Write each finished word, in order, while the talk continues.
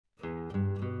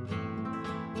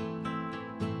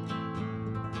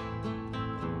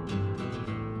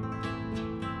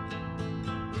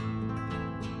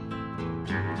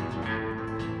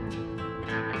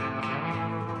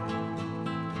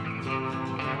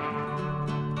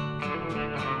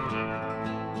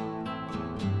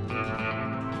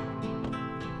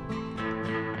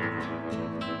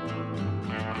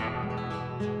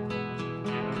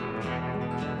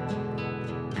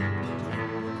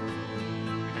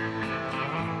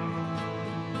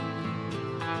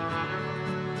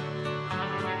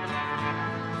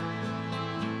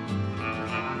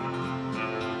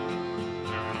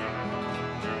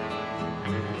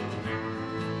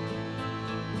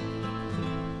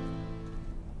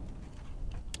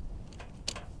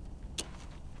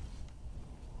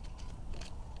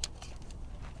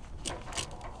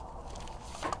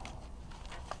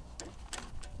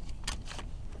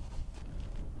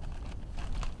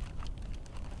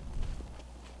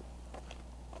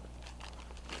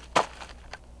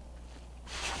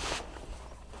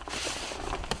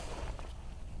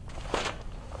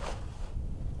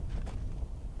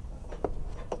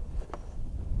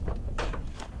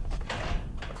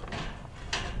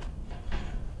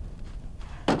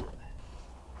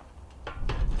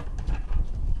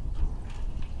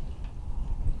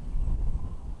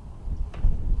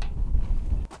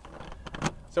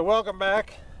So welcome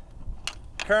back.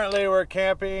 Currently we're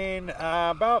camping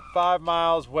about 5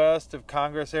 miles west of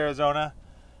Congress, Arizona.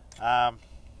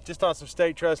 Just on some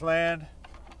state trust land.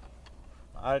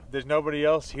 There's nobody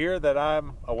else here that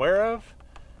I'm aware of.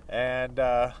 And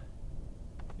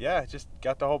yeah, just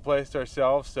got the whole place to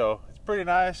ourselves, so it's pretty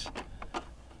nice.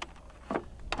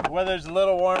 The weather's a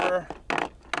little warmer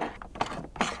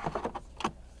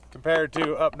compared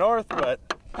to up north, but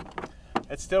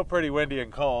it's still pretty windy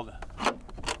and cold.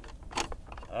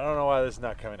 I don't know why this is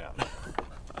not coming out.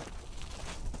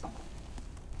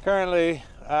 Currently,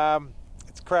 it's a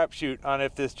crapshoot on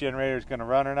if this generator is going to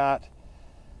run or not.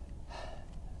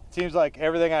 It seems like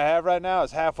everything I have right now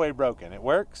is halfway broken. It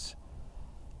works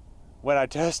when I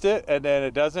test it, and then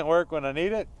it doesn't work when I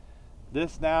need it.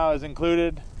 This now is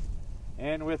included,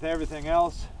 and with everything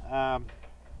else, yeah,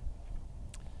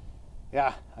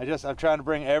 I'm trying to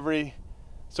bring every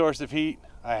source of heat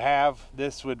I have.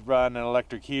 This would run an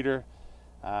electric heater.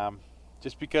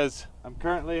 Just because I'm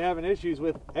currently having issues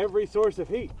with every source of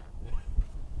heat.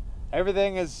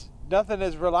 Nothing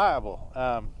is reliable.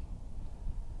 I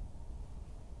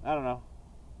don't know.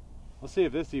 We'll see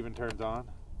if this even turns on.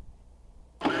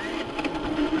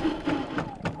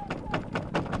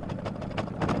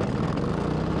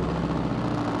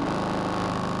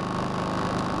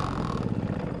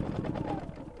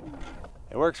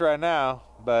 It works right now,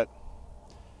 but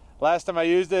last time I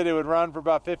used it, it would run for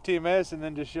about 15 minutes and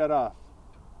then just shut off.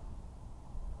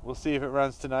 We'll see if it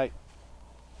runs tonight.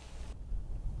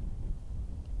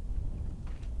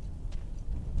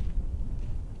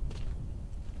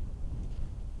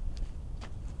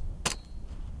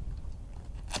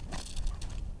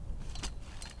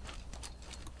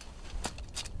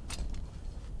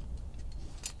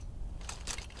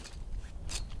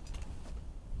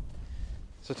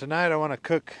 So tonight I want to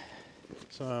cook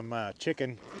some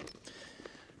chicken,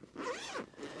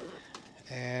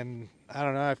 and I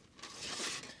don't know, I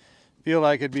feel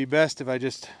like it'd be best if I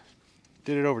just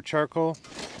did it over charcoal.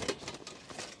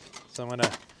 So I'm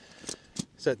gonna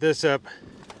set this up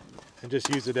and just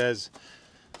use it as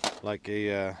like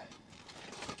a I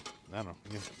don't know,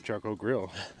 charcoal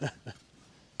grill.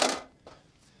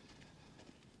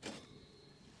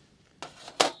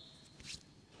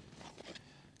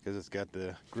 Because it's got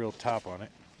the grill top on it.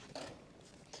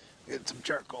 Get some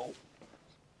charcoal.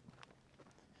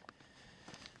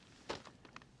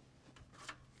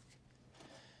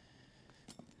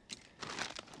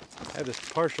 I have this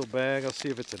partial bag. I'll see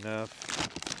if it's enough.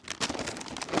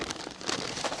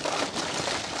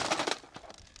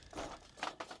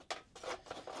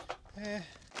 I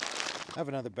have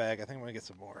another bag. I think I'm gonna get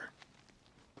some more.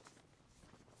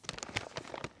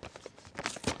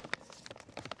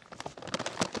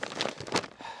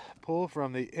 Pull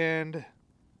from the end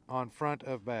on front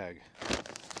of bag. Is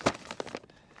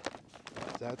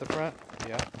that the front?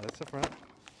 Yeah, that's the front.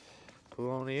 Pull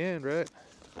on the end, right?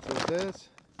 That's what it says.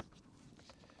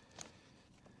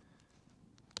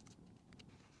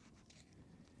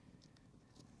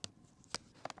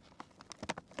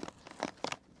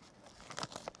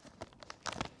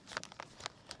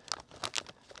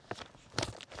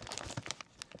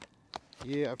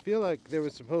 Yeah, I feel like there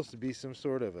was supposed to be some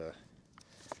sort of a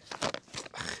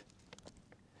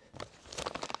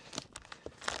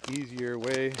easier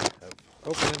way of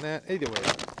opening that. Either way.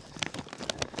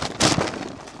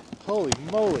 Holy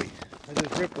moly. I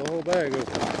just ripped the whole bag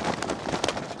open.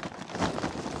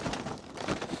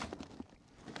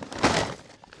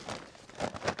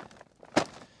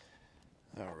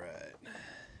 Alright.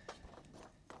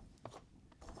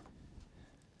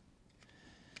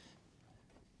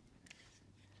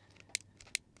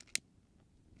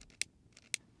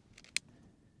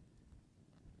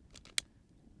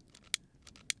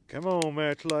 Come on,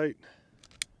 match light.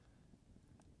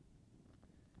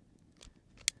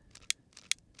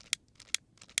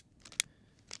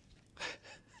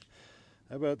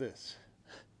 How about this?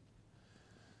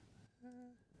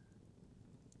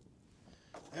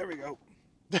 There we go.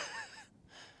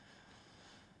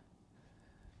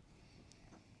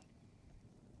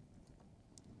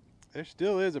 There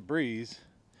still is a breeze.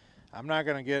 I'm not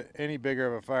going to get any bigger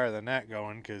of a fire than that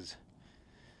going, because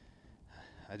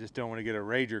I just don't want to get a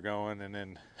rager going and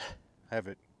then have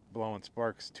it blowing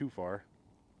sparks too far.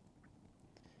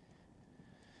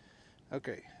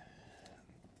 Okay,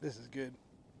 this is good.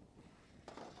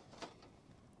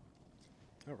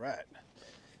 All right.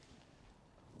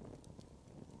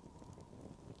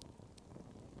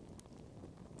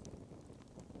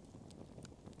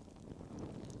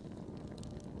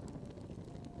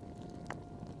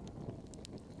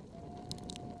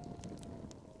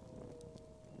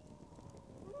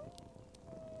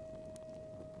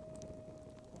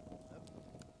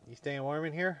 staying warm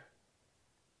in here?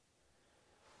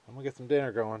 I'm gonna get some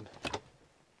dinner going.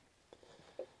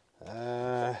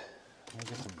 I'm gonna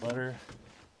get some butter.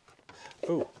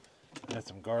 Ooh, add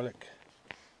some garlic.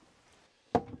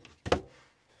 I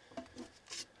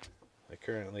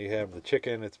currently have the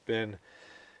chicken. It's been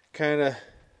kind of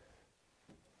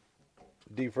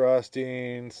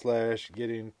defrosting /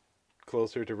 getting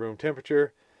closer to room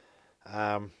temperature.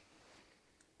 I'm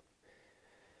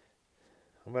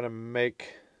gonna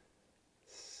make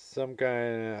some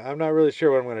kind of, I'm not really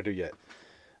sure what I'm gonna do yet,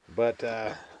 but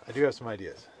I do have some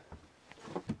ideas.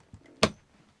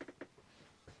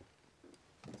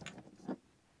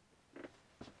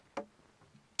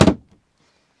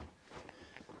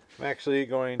 I'm actually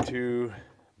going to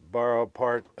borrow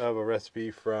part of a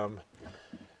recipe from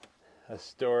a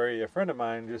story a friend of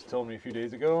mine just told me a few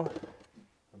days ago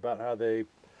about how they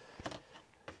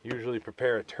usually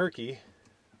prepare a turkey.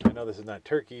 I know this is not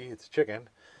turkey, it's chicken,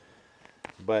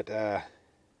 but I'm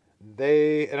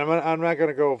not going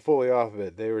to go fully off of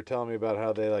it. They were telling me about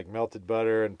how they like melted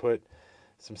butter and put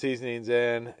some seasonings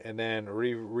in, and then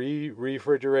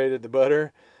refrigerated the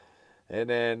butter, and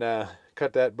then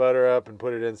cut that butter up and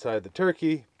put it inside the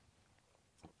turkey.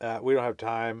 We don't have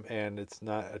time, and it's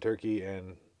not a turkey,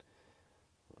 and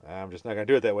I'm just not going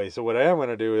to do it that way. So what I am going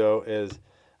to do, though, is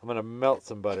I'm going to melt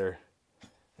some butter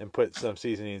and put some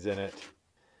seasonings in it.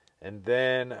 And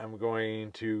then I'm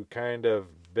going to kind of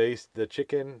baste the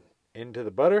chicken into the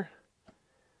butter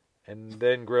and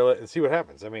then grill it and see what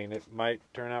happens. I mean, it might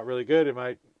turn out really good. It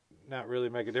might not really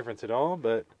make a difference at all,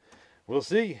 but we'll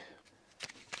see.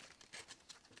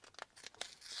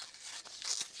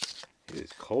 It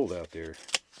is cold out there.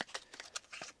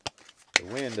 The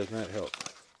wind does not help.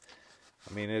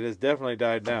 I mean, it has definitely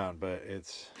died down, but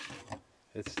it's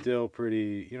still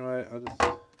pretty. You know what? I'll just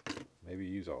maybe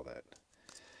use all that.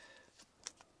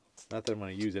 Not that I'm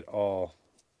going to use it all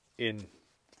in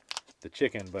the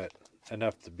chicken, but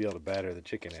enough to be able to batter the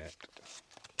chicken in it.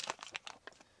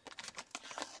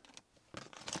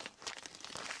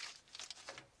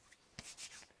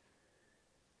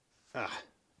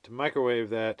 To microwave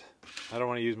that, I don't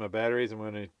want to use my batteries. I'm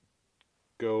going to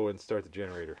go and start the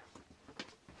generator.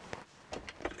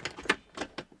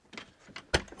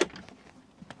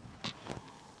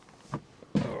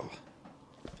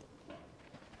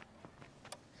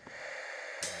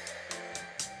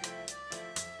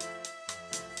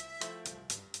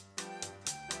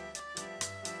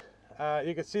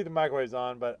 You can see the microwave's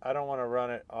on, but I don't want to run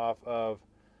it off of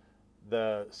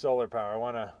the solar power. I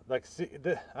want to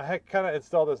I kind of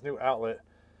installed this new outlet.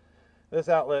 This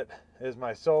outlet is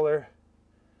my solar.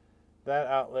 That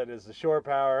outlet is the shore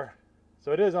power.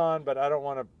 So it is on, but I don't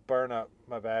want to burn up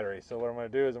my battery. So what I'm going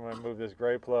to do is I'm going to move this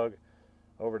gray plug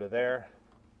over to there.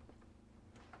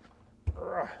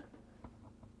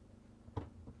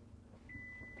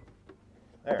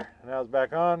 There, now it's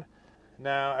back on.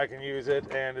 Now I can use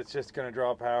it, and it's just going to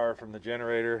draw power from the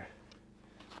generator,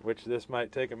 which this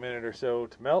might take a minute or so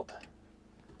to melt.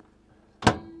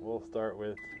 We'll start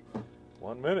with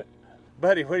 1 minute.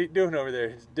 Buddy, what are you doing over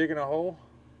there? Just digging a hole?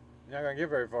 You're not going to get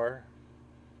very far.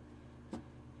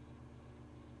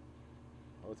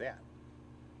 What's that?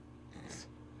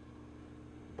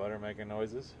 Butter making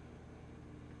noises.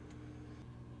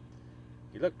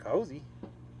 You look cozy.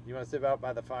 You want to sit out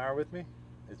by the fire with me?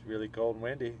 It's really cold and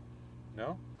windy.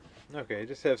 No? Okay,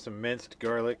 just have some minced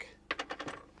garlic.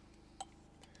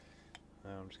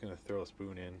 I'm just going to throw a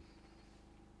spoon in.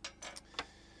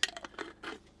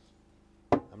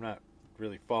 I'm not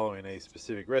really following a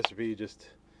specific recipe, just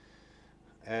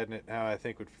adding it how I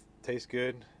think would taste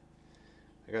good.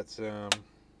 I got some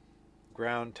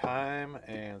ground thyme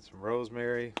and some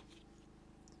rosemary.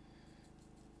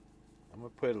 I'm going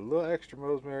to put a little extra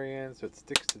rosemary in so it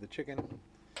sticks to the chicken.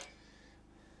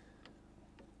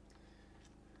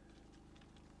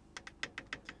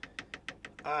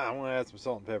 I want to add some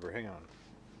salt and pepper. Hang on.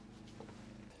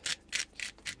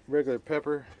 Regular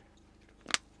pepper.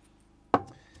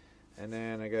 And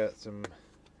then I got some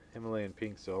Himalayan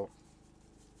pink salt.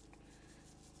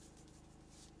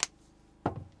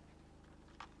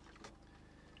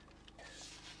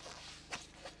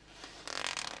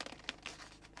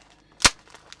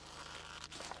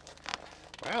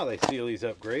 Wow, they seal these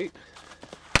up great.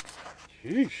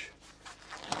 Sheesh.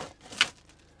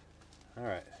 All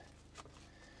right.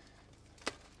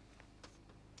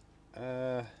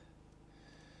 I'm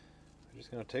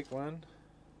just going to take one,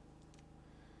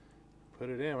 put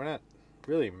it in. We're not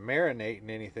really marinating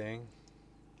anything,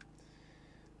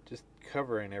 just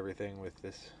covering everything with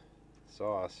this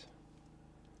sauce.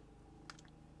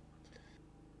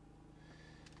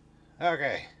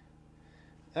 Okay,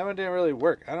 That one didn't really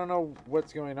work. I don't know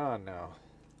what's going on now.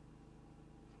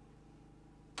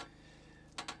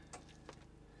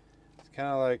 It's kind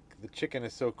of like the chicken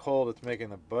is so cold it's making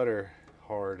the butter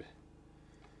hard.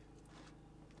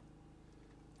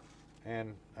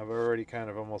 And I've already kind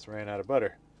of almost ran out of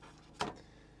butter.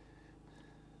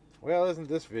 Well, isn't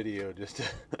this video just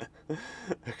a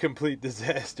complete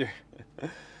disaster?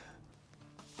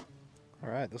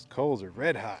 Alright, those coals are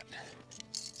red hot.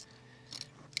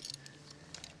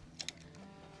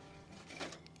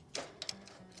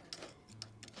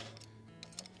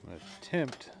 I'm going to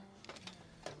attempt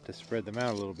to spread them out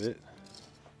a little bit.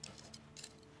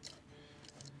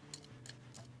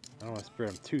 I don't want to spread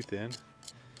them too thin.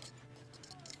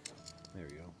 There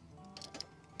we go.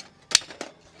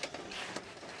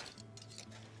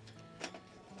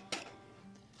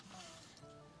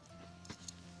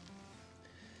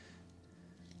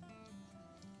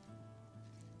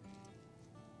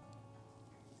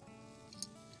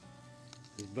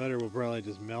 This butter will probably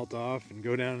just melt off and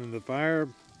go down in the fire.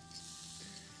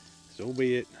 So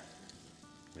be it.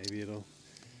 Maybe it'll...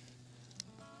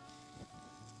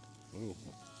 Oh,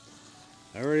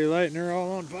 already lighting her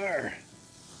all on fire.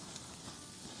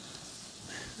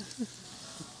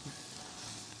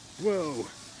 Whoa.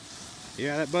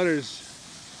 Yeah, that butter's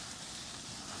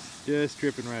just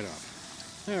dripping right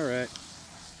off. Alright.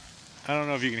 I don't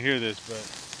know if you can hear this, but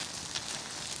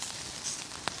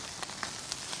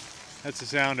that's the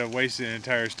sound of wasting an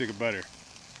entire stick of butter.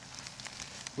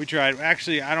 We tried.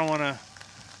 Actually, I don't want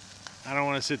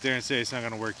to sit there and say it's not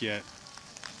going to work yet.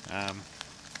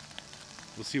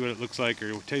 We'll see what it looks like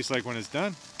or tastes like when it's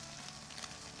done.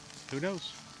 Who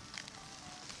knows?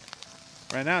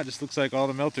 Right now, it just looks like all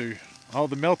the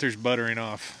melter's buttering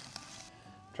off.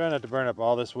 Try not to burn up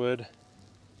all this wood.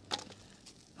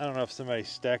 I don't know if somebody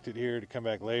stacked it here to come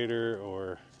back later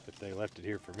or if they left it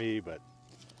here for me, but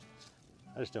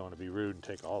I just don't want to be rude and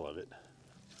take all of it.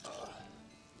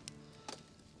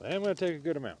 But I'm going to take a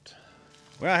good amount.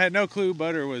 Well, I had no clue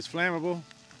butter was flammable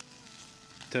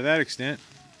to that extent.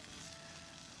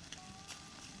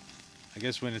 I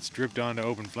guess when it's dripped onto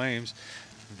open flames,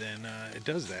 then it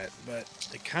does that. But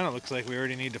it kind of looks like we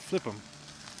already need to flip them.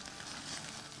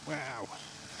 Wow.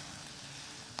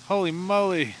 Holy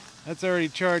moly. That's already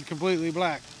charred completely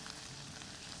black.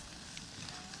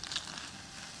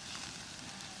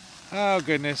 Oh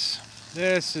goodness.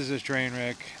 This is a train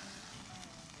wreck.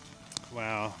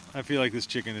 Wow. I feel like this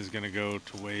chicken is going to go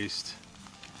to waste.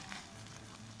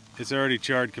 It's already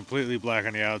charred completely black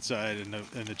on the outside and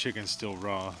the chicken's still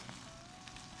raw.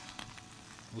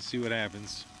 We'll see what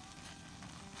happens.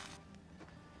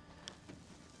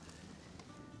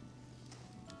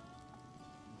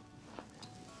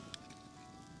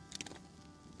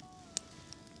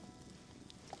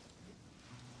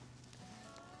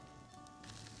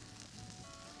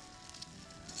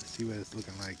 Let's see what it's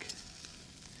looking like.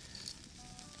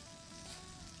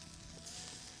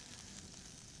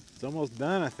 It's almost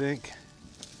done, I think.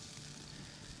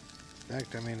 In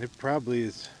fact, I mean, it probably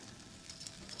is.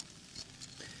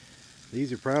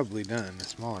 These are probably done, the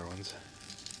smaller ones.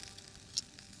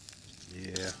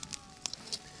 Yeah.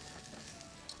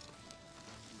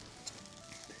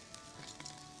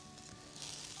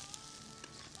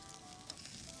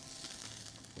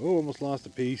 Oh, almost lost a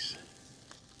piece.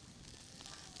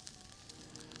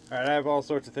 Alright, I have all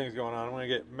sorts of things going on. I'm going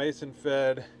to get Mason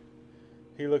fed.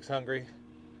 He looks hungry.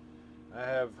 I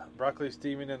have broccoli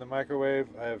steaming in the microwave.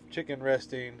 I have chicken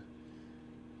resting.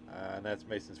 And that's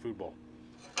Mason's food bowl.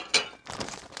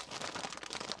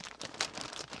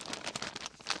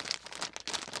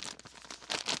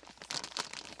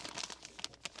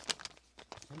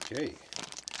 Okay.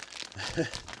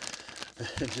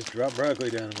 Just drop broccoli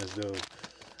down in this dough.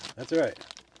 That's alright.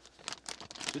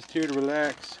 Just here to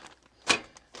relax.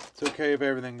 It's okay if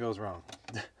everything goes wrong.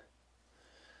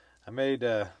 I made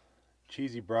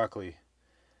cheesy broccoli.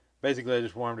 Basically, I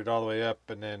just warmed it all the way up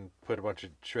and then put a bunch of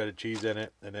shredded cheese in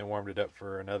it and then warmed it up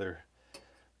for another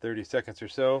 30 seconds or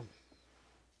so.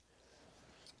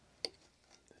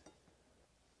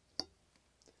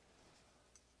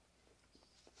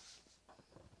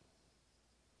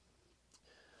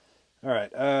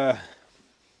 Alright,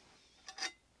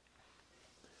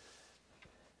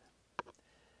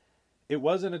 it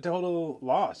wasn't a total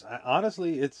loss.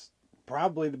 Honestly, it's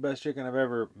probably the best chicken I've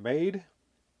ever made,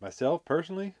 myself,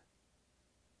 personally.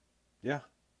 Yeah.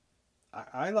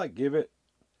 I like give it,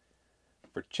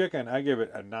 for chicken, I give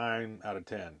it a 9 out of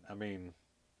 10. I mean,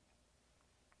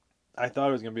 I thought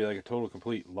it was going to be like a total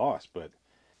complete loss, but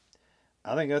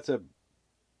I think that's a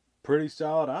pretty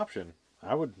solid option.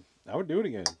 I would do it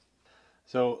again.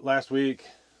 So last week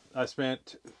I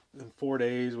spent in 4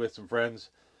 days with some friends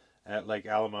at Lake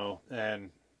Alamo, and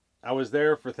I was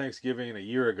there for Thanksgiving a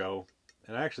year ago,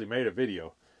 and I actually made a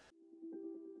video.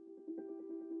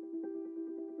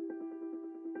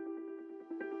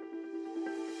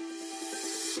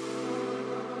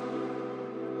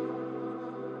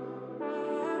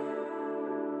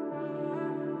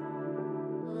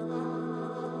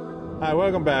 Hi,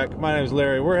 welcome back. My name is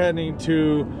Larry. We're heading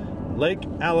to Lake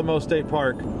Alamo State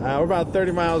Park. We're about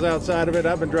 30 miles outside of it.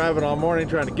 I've been driving all morning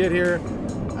trying to get here.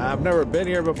 I've never been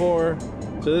here before,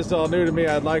 so this is all new to me.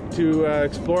 I'd like to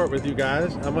explore it with you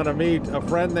guys. I'm going to meet a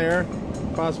friend there,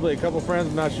 possibly a couple friends.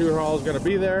 I'm not sure who all is going to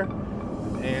be there.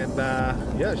 And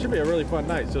yeah, it should be a really fun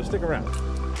night, so stick around.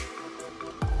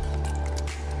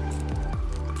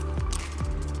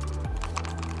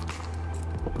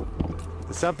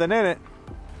 There's something in it.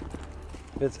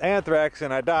 If it's anthrax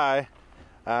and I die,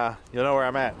 you'll know where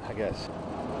I'm at, I guess.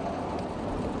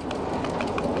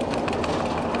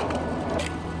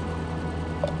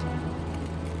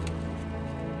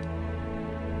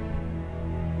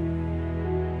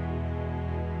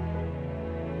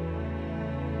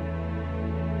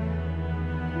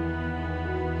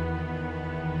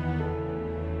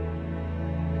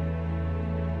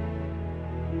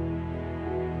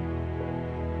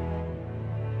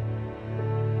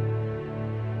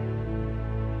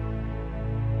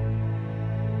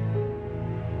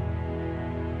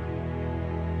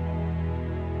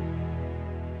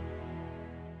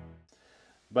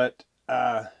 But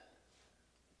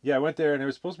yeah, I went there, and it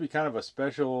was supposed to be kind of a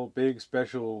special, big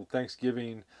special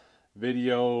Thanksgiving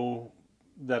video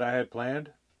that I had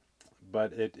planned,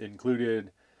 but it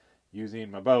included using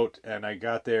my boat, and I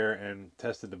got there and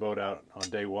tested the boat out on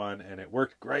day one, and it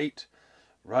worked great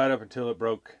right up until it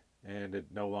broke, and it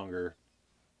no longer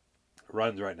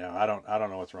runs right now. I don't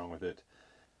know what's wrong with it.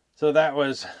 So that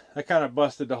kind of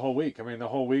busted the whole week. I mean, the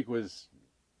whole week was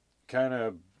kind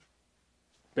of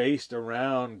based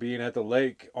around being at the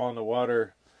lake on the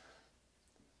water.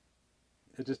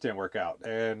 It just didn't work out,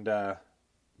 and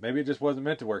maybe it just wasn't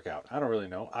meant to work out. I don't really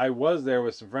know. I was there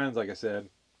with some friends, like I said,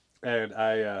 and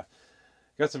I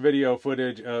got some video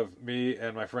footage of me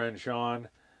and my friend Sean,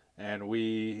 and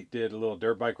we did a little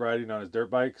dirt bike riding on his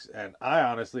dirt bikes, and I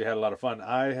honestly had a lot of fun.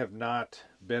 I have not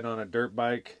been on a dirt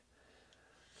bike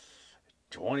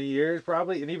 20 years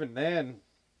probably, and even then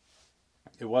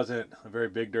it wasn't a very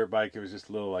big dirt bike. It was just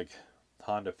a little like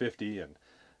Honda 50, and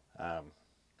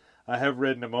I have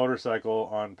ridden a motorcycle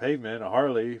on pavement, a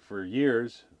Harley, for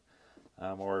years,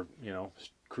 or you know,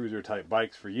 cruiser type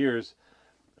bikes for years,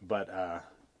 but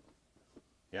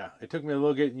yeah, it took me a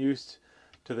little getting used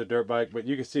to the dirt bike, but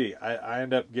you can see I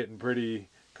end up getting pretty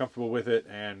comfortable with it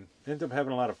and end up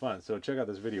having a lot of fun. So check out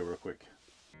this video real quick.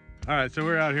 All right, so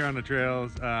we're out here on the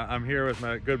trails. I'm here with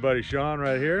my good buddy Sean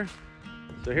right here.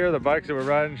 So here are the bikes that we're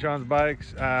riding, Sean's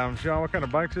bikes. Sean, what kind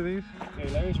of bikes are these? Okay,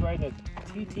 Larry's riding a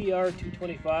TTR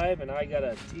 225 and I got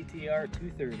a TTR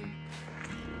 230.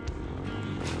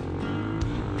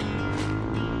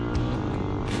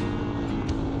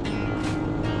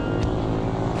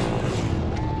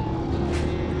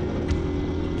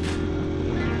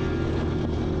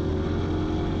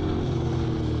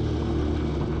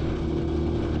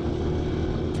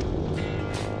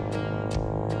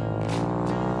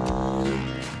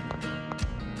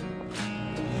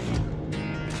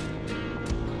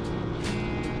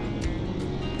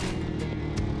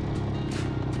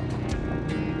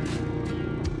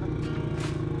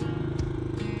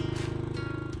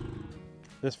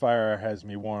 This fire has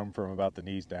me warm from about the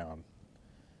knees down,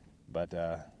 but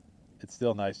it's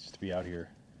still nice just to be out here.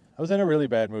 I was in a really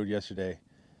bad mood yesterday,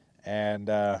 and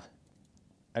I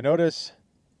notice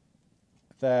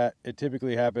that it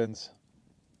typically happens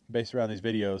based around these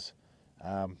videos.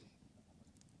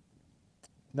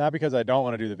 Not because I don't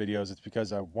want to do the videos, it's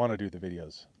because I want to do the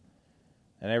videos.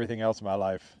 And everything else in my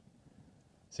life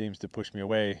seems to push me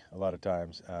away a lot of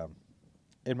times.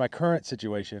 In my current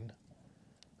situation,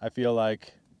 I feel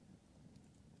like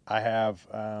I have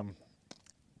a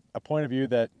point of view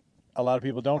that a lot of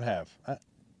people don't have,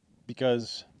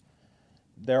 because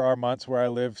there are months where I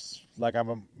live like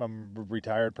I'm a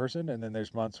retired person, and then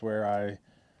there's months where I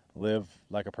live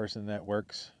like a person that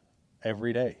works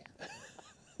every day.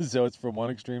 So it's from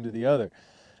one extreme to the other.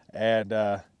 And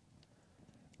I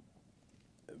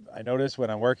notice when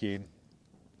I'm working,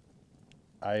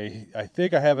 I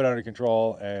think I have it under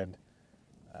control, and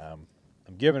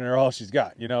I'm giving her all she's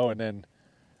got, you know, and then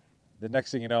the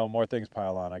next thing you know, more things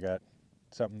pile on. I got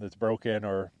something that's broken,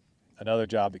 or another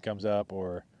job that comes up,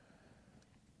 or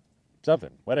something,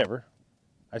 whatever.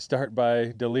 I start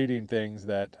by deleting things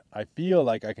that I feel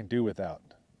like I can do without.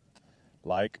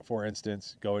 Like, for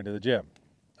instance, going to the gym.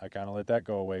 I kind of let that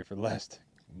go away for the last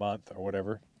month or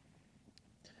whatever.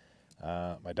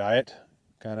 My diet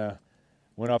kind of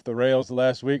went off the rails the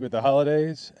last week with the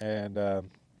holidays, and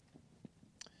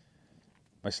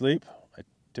my sleep. I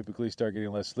typically start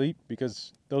getting less sleep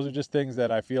because those are just things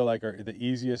that I feel like are the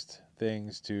easiest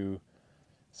things to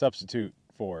substitute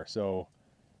for. So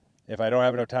if I don't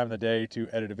have enough time in the day to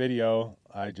edit a video,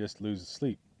 I just lose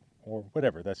sleep or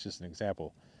whatever. That's just an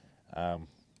example. I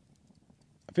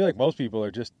feel like most people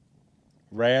are just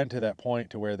ran to that point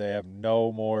to where they have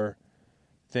no more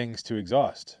things to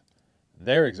exhaust.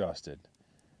 They're exhausted.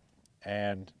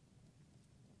 And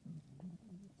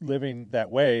living that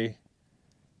way,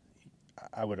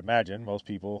 I would imagine most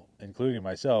people, including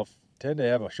myself, tend to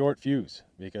have a short fuse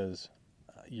because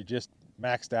you just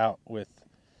maxed out with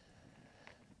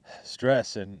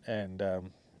stress and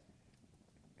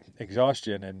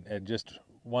exhaustion, and just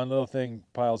one little thing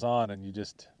piles on and you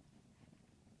just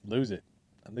lose it.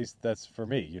 At least that's for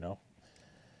me, you know.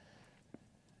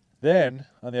 Then,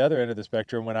 on the other end of the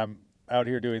spectrum, when I'm out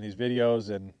here doing these videos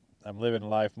and I'm living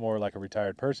life more like a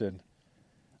retired person,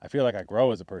 I feel like I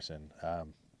grow as a person.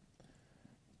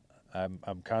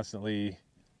 I'm constantly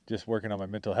just working on my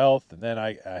mental health, and then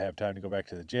I have time to go back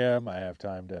to the gym. I have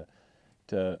time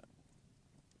to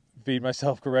feed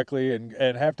myself correctly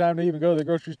and have time to even go to the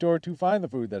grocery store to find the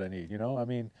food that I need, you know? I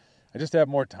mean, I just have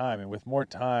more time, and with more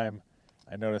time,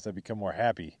 I notice I become more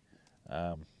happy.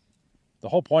 The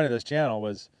whole point of this channel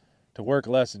was to work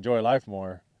less, enjoy life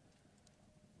more.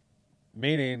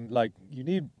 Meaning, like, you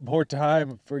need more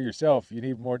time for yourself. You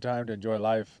need more time to enjoy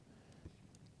life.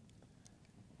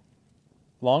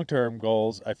 Long-term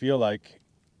goals, I feel like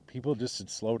people just should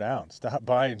slow down. Stop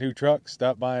buying new trucks.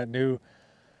 Stop buying new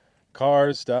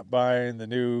cars. Stop buying the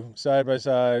new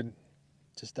side-by-side.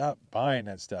 Just stop buying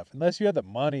that stuff. Unless you have the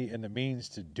money and the means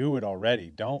to do it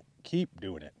already, don't keep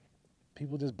doing it.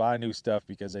 People just buy new stuff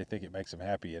because they think it makes them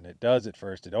happy, and it does at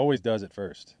first. It always does at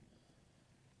first.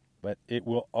 But it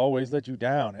will always let you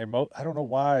down. And I don't know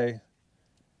why,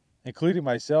 including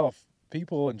myself,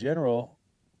 people in general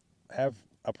have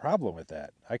a problem with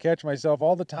that. I catch myself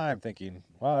all the time thinking,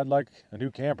 well, I'd like a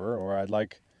new camper, or I'd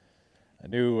like a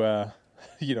new,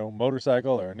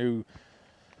 motorcycle, or a new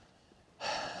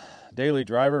daily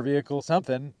driver vehicle,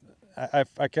 something.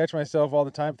 I catch myself all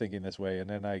the time thinking this way, and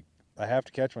then I have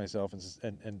to catch myself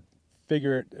and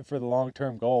figure it for the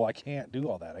long-term goal. I can't do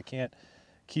all that. I can't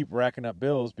keep racking up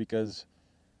bills, because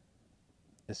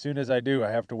as soon as I do, I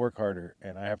have to work harder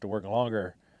and I have to work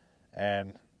longer.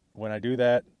 And when I do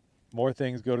that, more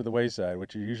things go to the wayside,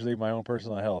 which are usually my own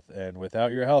personal health. And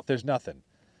without your health, there's nothing.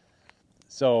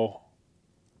 So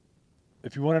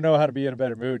if you want to know how to be in a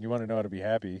better mood and you want to know how to be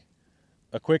happy,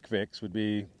 a quick fix would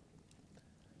be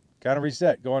kind of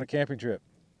reset, go on a camping trip.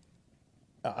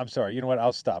 I'm sorry, you know what?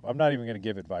 I'll stop. I'm not even going to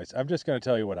give advice. I'm just going to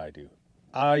tell you what I do.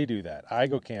 I do that. I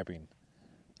go camping.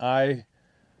 I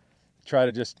try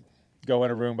to just go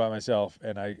in a room by myself,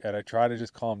 and I try to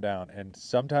just calm down. And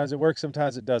sometimes it works,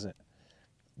 sometimes it doesn't.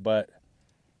 But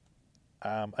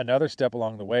another step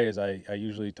along the way is I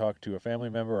usually talk to a family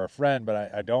member or a friend,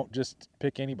 but I don't just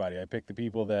pick anybody. I pick the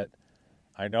people that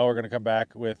I know are going to come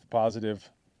back with positive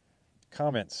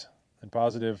comments and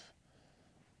positive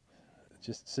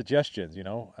just suggestions, you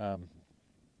know.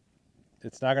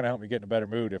 It's not going to help me get in a better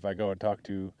mood if I go and talk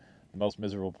to the most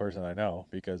miserable person I know,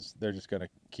 because they're just going to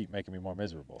keep making me more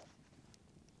miserable.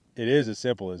 It is as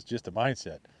simple as just a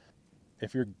mindset.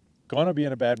 If you're going to be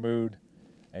in a bad mood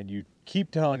and you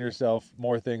keep telling yourself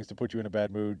more things to put you in a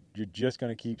bad mood, you're just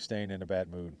going to keep staying in a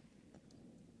bad mood.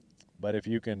 But if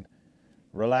you can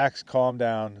relax, calm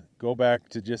down, go back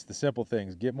to just the simple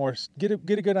things, get a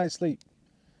good night's sleep,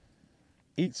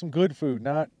 eat some good food,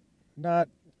 not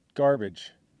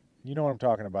garbage. You know what I'm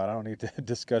talking about. I don't need to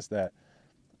discuss that.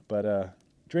 But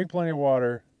drink plenty of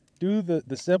water, do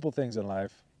the simple things in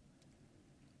life,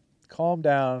 calm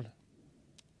down,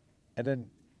 and then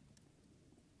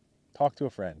talk to a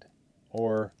friend,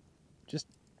 or just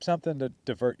something to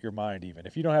divert your mind even.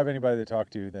 If you don't have anybody to talk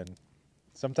to, then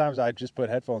sometimes I just put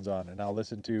headphones on and I'll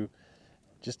listen to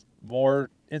just more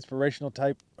inspirational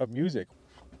type of music.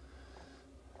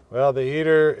 Well, the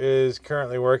heater is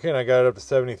currently working. I got it up to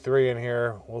 73 in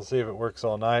here. We'll see if it works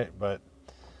all night, but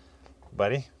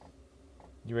buddy,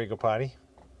 you ready to go potty?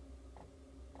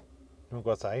 You want to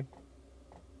go outside?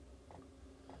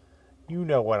 You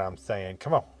know what I'm saying.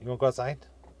 Come on. You want to go outside?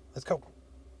 Let's go.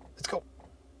 Let's go.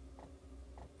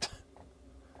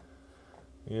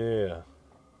 Yeah.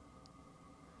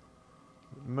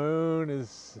 Moon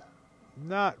is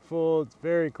not full. It's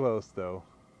very close, though.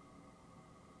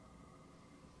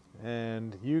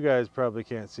 and you guys probably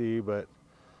can't see, but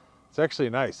it's actually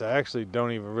nice. I actually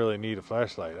don't even really need a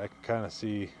flashlight. I can kind of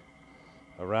see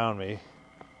around me,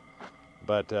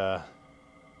 but the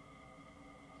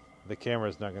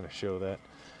camera's not going to show that.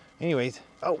 Anyways,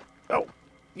 oh,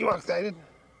 you all excited?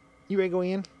 You ready to go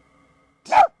in?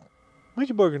 What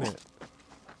you barking at?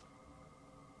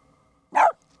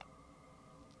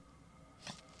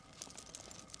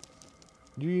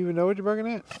 Do you even know what you're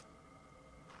barking at?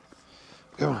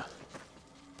 Come on.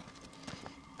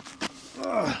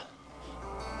 Ugh.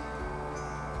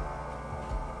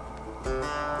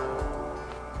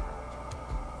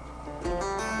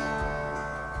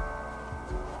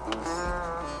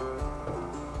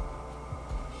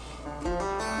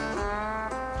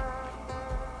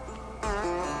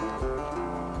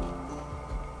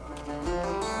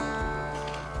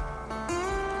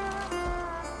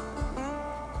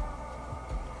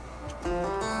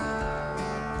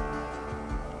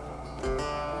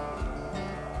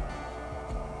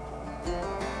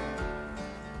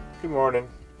 Good morning.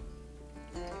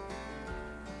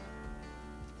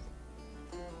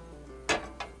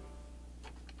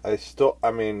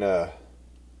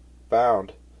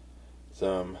 Found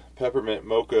some peppermint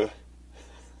mocha.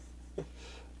 Let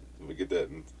me get that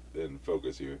in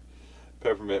focus here.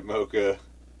 Peppermint mocha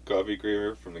coffee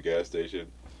creamer from the gas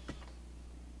station.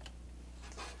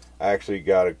 I actually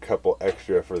got a couple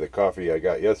extra for the coffee I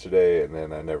got yesterday, and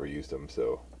then I never used them,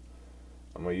 so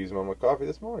I'm gonna use them on my coffee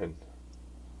this morning.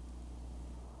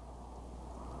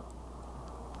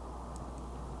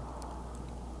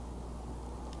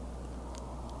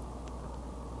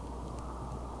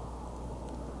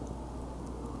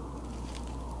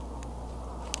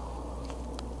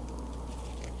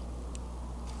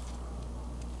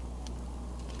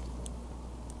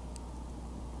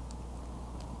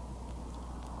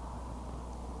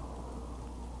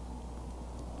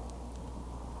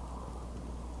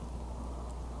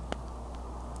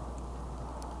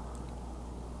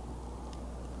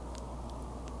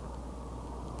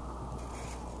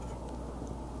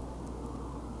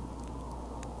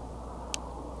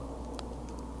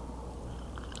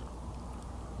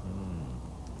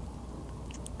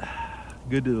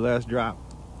 Good to the last drop.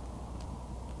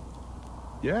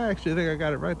 Yeah, actually I think I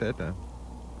got it right that time.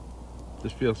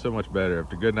 Just feels so much better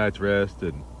after a good night's rest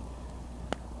and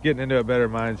getting into a better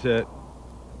mindset.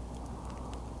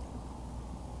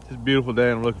 It's a beautiful day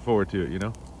and I'm looking forward to it, you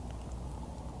know?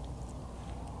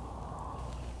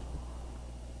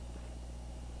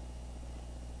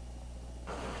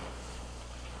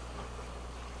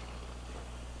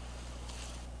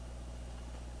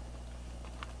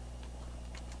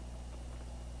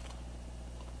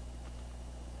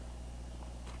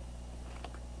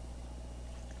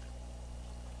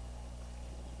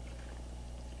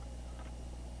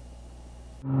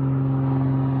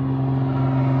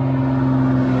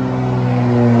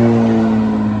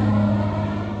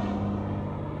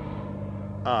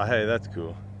 Oh, hey, that's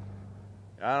cool.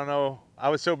 I don't know. I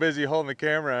was so busy holding the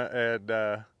camera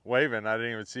and waving, I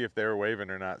didn't even see if they were waving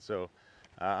or not. So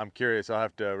I'm curious. I'll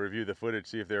have to review the footage,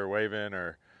 see if they were waving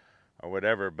or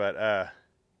whatever. But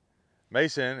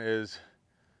Mason is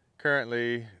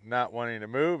currently not wanting to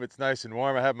move. It's nice and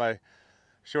warm. I have my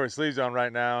short sleeves on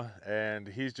right now, and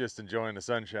he's just enjoying the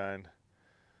sunshine.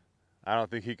 I don't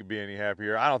think he could be any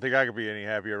happier. I don't think I could be any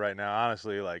happier right now,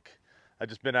 honestly. Like, I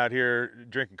just been out here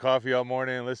drinking coffee all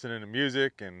morning, listening to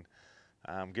music, and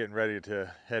I'm getting ready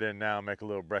to head in now and make a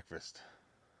little breakfast.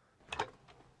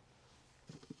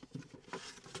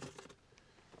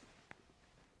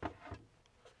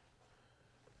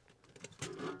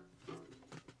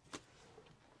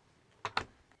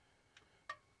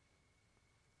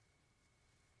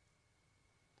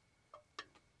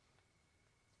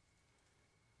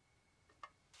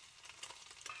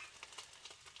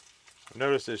 I've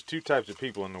noticed there's two types of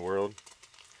people in the world.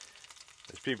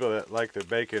 There's people that like their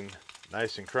bacon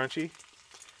nice and crunchy,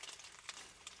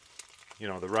 you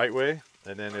know, the right way,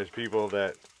 and then there's people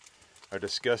that are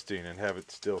disgusting and have it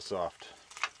still soft.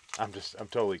 I'm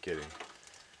totally kidding.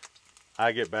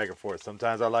 I get back and forth.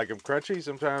 Sometimes I like them crunchy,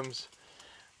 sometimes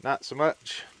not so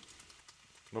much.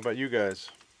 What about you guys?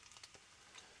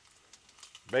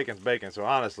 Bacon's bacon, so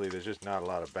honestly, there's just not a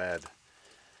lot of bad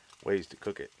ways to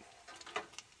cook it.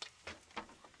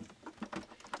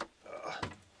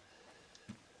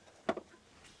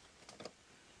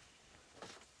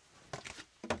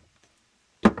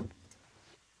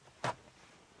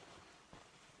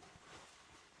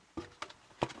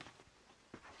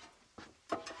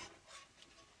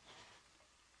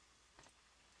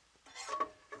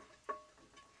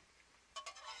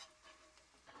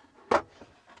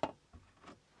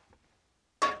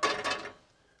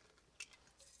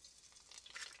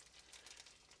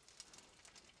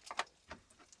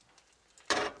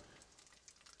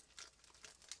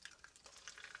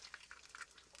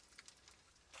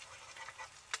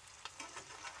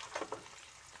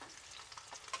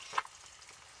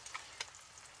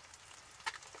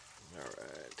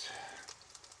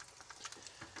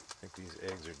 I think these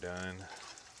eggs are done.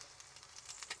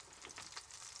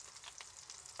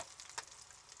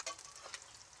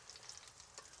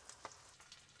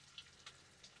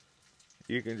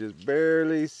 You can just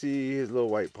barely see his little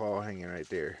white paw hanging right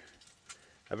there.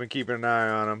 I've been keeping an eye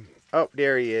on him. Oh,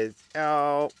 there he is.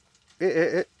 Oh,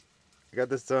 got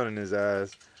the sun in his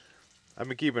eyes. I've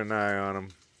been keeping an eye on him.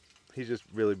 He's just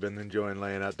really been enjoying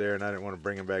laying out there, and I didn't want to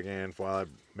bring him back in while I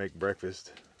make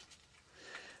breakfast.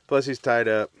 Plus, he's tied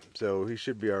up, so he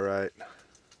should be all right.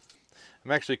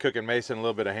 I'm actually cooking Mason a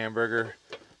little bit of hamburger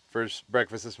for his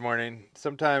breakfast this morning.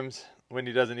 Sometimes when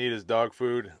he doesn't eat his dog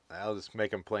food, I'll just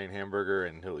make him plain hamburger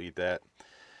and he'll eat that.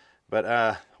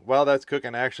 But while that's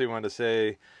cooking, I actually wanted to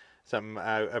say something.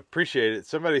 I appreciate it.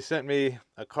 Somebody sent me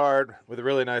a card with a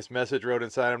really nice message wrote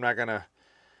inside. I'm not going to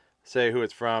say who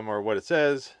it's from or what it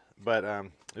says, but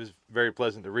it was very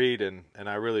pleasant to read, and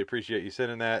I really appreciate you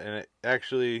sending that. And it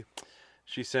actually,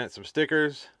 she sent some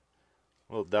stickers,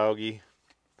 little doggy,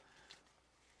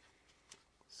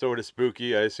 sort of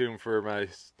spooky, I assume for my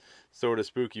sort of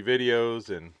spooky videos,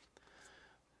 and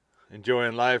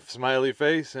enjoying life, smiley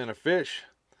face, and a fish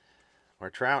or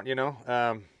trout, you know.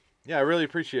 Yeah, I really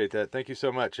appreciate that. Thank you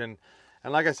so much. And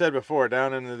like I said before,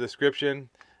 down in the description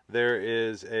there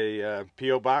is a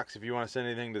P.O. box if you want to send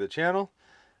anything to the channel,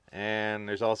 and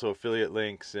there's also affiliate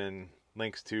links and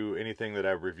links to anything that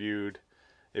I've reviewed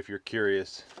if you're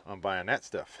curious on buying that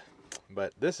stuff.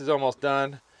 But this is almost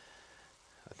done.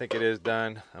 I think it is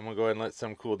done. I'm gonna go ahead and let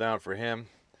some cool down for him,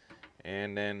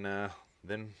 and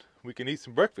then we can eat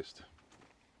some breakfast.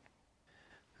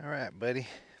 All right, buddy,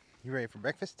 you ready for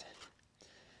breakfast?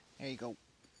 There you go.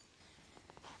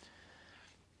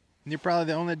 You're probably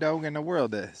the only dog in the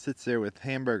world that sits there with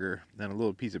hamburger and a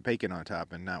little piece of bacon on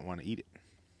top and not want to eat it.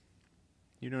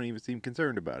 You don't even seem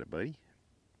concerned about it, buddy.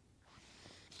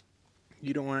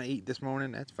 You don't want to eat this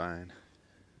morning? That's fine.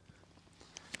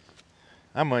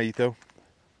 I'm gonna eat though.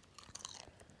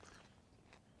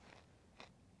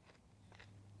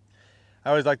 I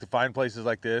always like to find places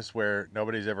like this where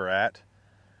nobody's ever at.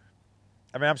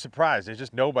 I mean, I'm surprised. There's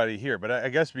just nobody here. But I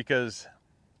guess because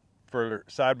for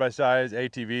side-by-sides,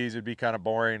 ATVs, it'd be kind of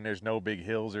boring. There's no big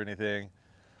hills or anything.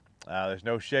 There's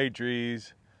no shade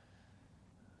trees.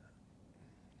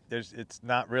 It's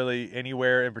not really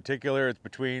anywhere in particular. It's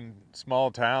between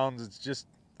small towns. It's just,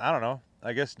 I don't know,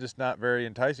 I guess just not very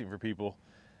enticing for people.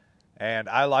 And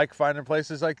I like finding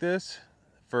places like this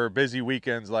for busy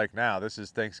weekends like now. This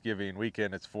is Thanksgiving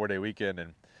weekend. It's a 4-day weekend.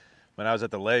 And when I was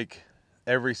at the lake,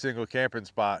 every single camping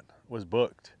spot was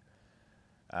booked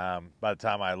by the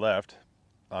time I left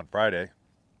on Friday,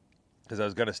 because I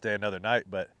was going to stay another night.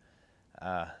 But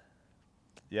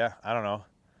yeah, I don't know.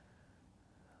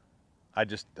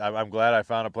 I'm glad I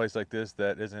found a place like this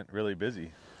that isn't really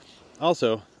busy.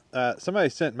 Also, somebody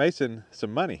sent Mason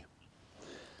some money,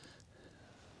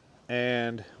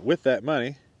 and with that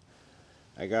money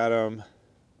I got him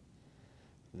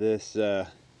this man,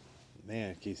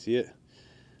 can you see it?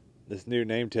 This new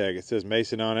name tag. It says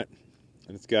Mason on it,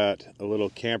 and it's got a little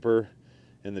camper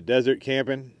in the desert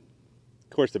camping. Of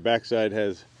course, the backside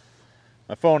has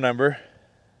my phone number,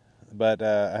 but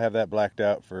I have that blacked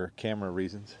out for camera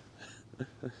reasons.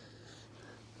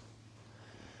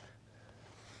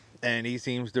 And he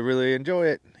seems to really enjoy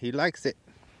it. He likes it.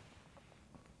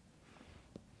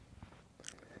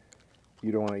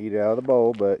 You don't want to eat it out of the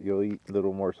bowl, but you'll eat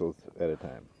little morsels at a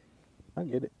time. I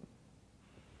get it.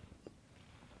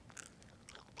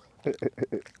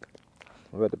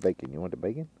 What about the bacon? You want the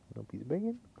bacon? A little piece of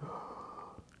bacon?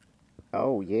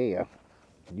 Oh yeah.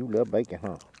 You love bacon,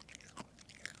 huh?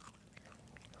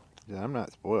 Yeah, I'm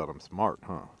not spoiled. I'm smart,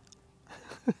 huh?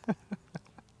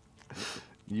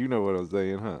 You know what I'm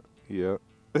saying, huh? Yeah.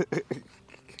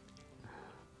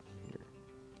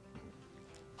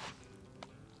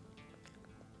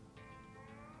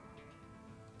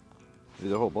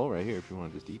 There's a whole bowl right here if you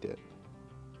want to just eat that.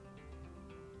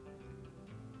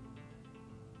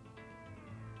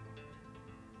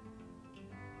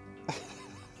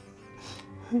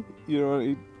 You don't want to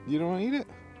eat? You don't want to eat it?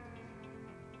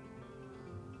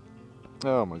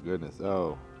 Oh my goodness!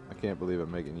 Oh, I can't believe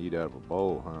I'm making you eat out of a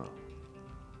bowl, huh?